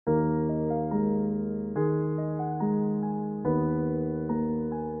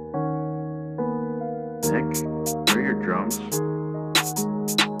drums.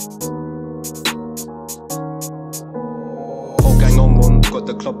 Whole gang on one, got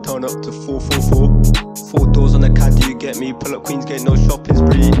the club turned up to 444. 4 doors on the caddy, you get me. Pull up Queensgate, no shopping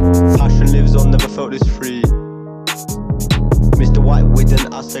spree. Passion lives on, never felt this free. Mr. White with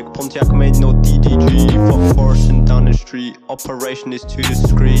an Aztec, Pontiac made no DDG. Fuck Forest and down the street, operation is too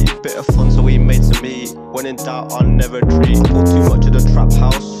discreet. Bit of fun so we made some meat. When in doubt I'll never treat. Bought too much of the trap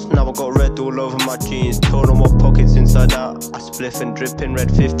house, now I got red all over my jeans. Torn on my pockets inside out, I spliff and drip in red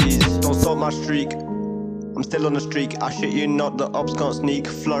 50s. Don't stop my streak, I'm still on the streak. I shit you not, the ops can't sneak.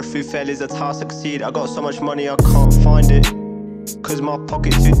 Flourish through failures, that's how I succeed. I got so much money I can't find it, cause my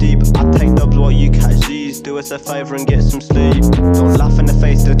pocket's too deep. I take dubs while you catch Z's. Do us a favour and get some sleep. Don't laugh in the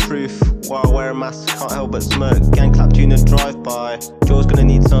face of the truth while I wear a mask, can't help but smirk. Gang clapped you in a drive-by, Joe's gonna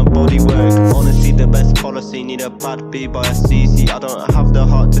need some body work. Honestly the best policy, need a bad B by a CC. I don't have the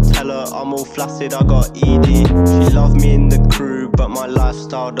heart to tell her I'm all flaccid, I got ED. She loved me in the crew, but my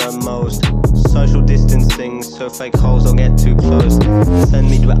lifestyle the most. Social distancing, so fake hoes don't get too close.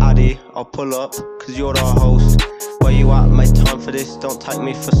 Send me to Addy, I'll pull up, cause you're the host. Where you at, make time for this, don't take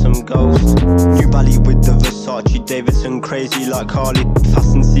me for some ghost. New Bally with the Versace, Davidson crazy like Harley.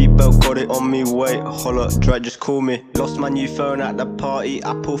 Fasten seatbelt, got it on me, wait, holla, Dre just call me. Lost my new phone at the party,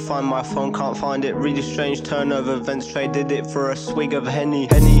 Apple find my phone, can't find it. Really strange turnover, Vents traded it for a swig of Henny.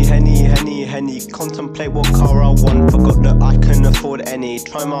 Henny, contemplate what car I want, forgot that I can afford any.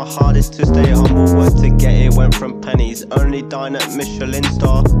 Try my hardest to stay humble, work to get it, went from pennies. Only dine at Michelin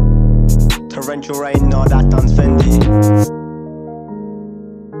star. Torrential rain, nah, that dance Fendi.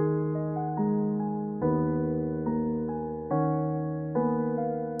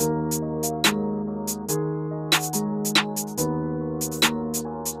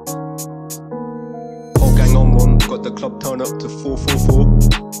 Whole gang on one, got the club turned up to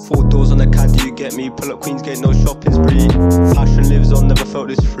 444. 4 doors on the caddy, you get me. Pull up Queensgate, no shopping spree. Passion lives on, never felt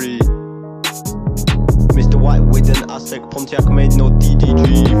this free. Mr. White with an Aztec, Pontiac made no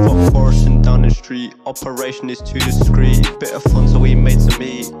DDG. Fuck Forest and down the street, operation is too discreet. Bit of fun so we made some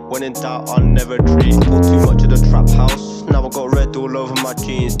meat. When in doubt I'll never treat. Bought too much of the trap house, now I got red all over my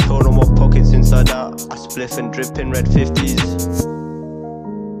jeans. Torn on my pockets inside out, I spliff and drip in red 50s.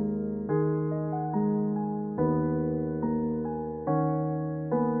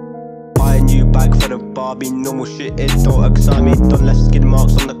 New bag for the Barbie, normal shit, it don't excite me. Done left skid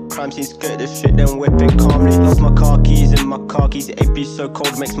marks on the crime scene, skirt the shit, then whip it calmly. Lost my car keys in my car keys, AP so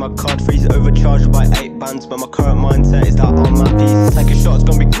cold makes my card freeze. Overcharged by 8 bands, but my current mindset is that I'm at peace. Take a shot, it's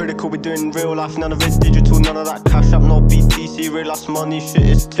gonna be critical, we're doing real life, none of it's digital. None of that cash up, no BTC, real life money, shit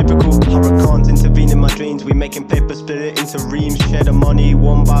is typical. Hurricanes intervene in my dreams, we making paper, split it into reams. Share the money,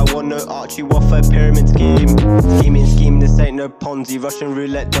 one by one, no Archie Waffle pyramid scheme. Scheming, this ain't no Ponzi. Russian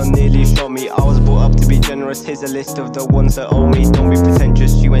roulette done nearly shot me. I was brought up to be generous, here's a list of the ones that owe me. Don't be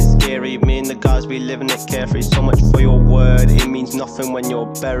pretentious, you ain't scary. Me and the guys, we living it carefree. So much for your word, it means nothing when you're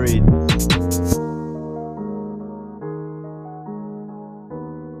buried.